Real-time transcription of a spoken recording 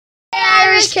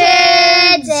Irish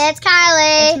Kids. It's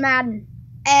Kylie. It's Madden.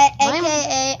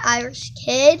 AKA Irish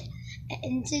Kid.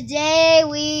 And today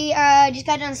we just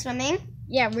got done swimming.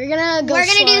 Yeah, we're gonna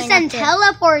do some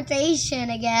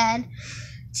teleportation again.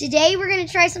 Today we're gonna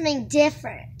try something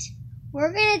different.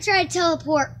 We're gonna try to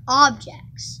teleport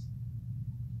objects.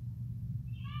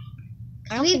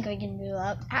 I don't think we can do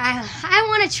that. I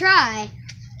want to try.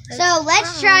 So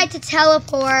let's try to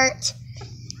teleport.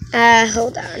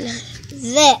 Hold on.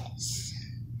 This.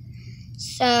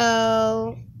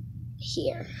 So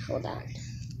here. Hold on.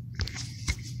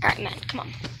 All right, man. Come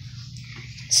on.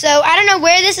 So I don't know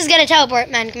where this is gonna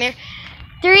teleport, man. Come here.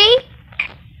 3.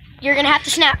 You're gonna have to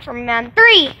snap for me, man.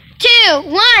 3, 2,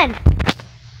 1.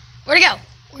 Where'd it go?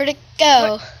 Where'd it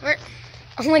go? Where?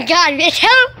 Oh my God! It's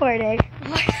teleporting.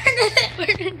 Where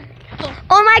did it go?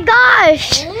 Oh my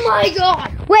gosh! Oh my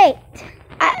God! Wait.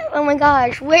 Oh my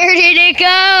gosh! Where did it go?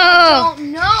 I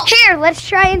don't know. Here, let's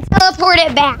try and teleport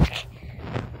it back.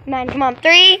 Man, come on.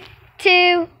 3,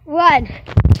 2, 1.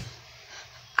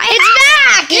 It's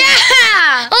back!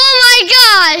 Yeah! Oh my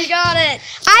gosh! We got it.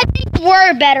 I think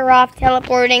we're better off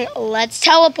teleporting. Let's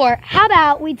teleport. How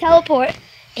about we teleport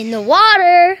in the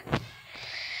water?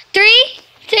 3,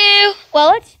 2. Well,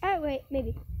 let's. Oh wait,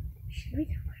 maybe. Should we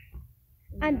teleport?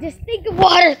 I'm just thinking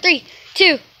water. 3,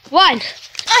 2, 1.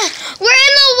 We're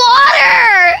in the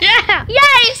water! Yeah!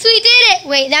 Yes, we did it!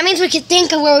 Wait, that means we can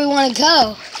think of where we want to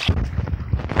go.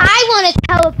 I want to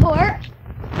teleport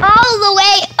all the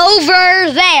way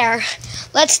over there.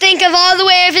 Let's think of all the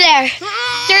way over there.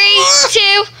 3,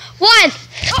 2,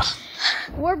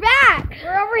 1. We're back.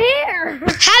 We're over here.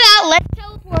 How about let's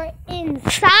teleport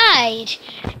inside?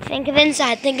 Think of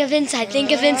inside, think of inside,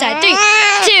 think of inside. 3,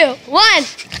 2, 1.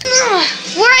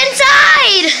 We're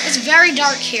inside! It's very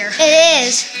dark here. It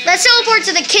is. Let's teleport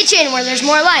to the kitchen where there's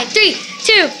more light. 3,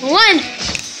 2, 1.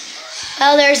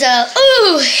 Well, there's a...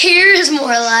 Ooh, here's more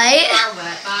light.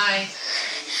 Bye.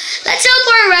 Let's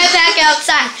teleport right back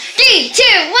outside. 3, 2,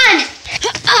 1.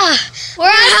 We're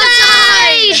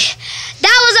outside.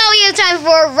 That was all we have time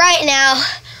for right now.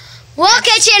 We'll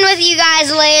catch in with you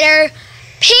guys later.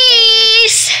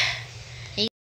 Peace.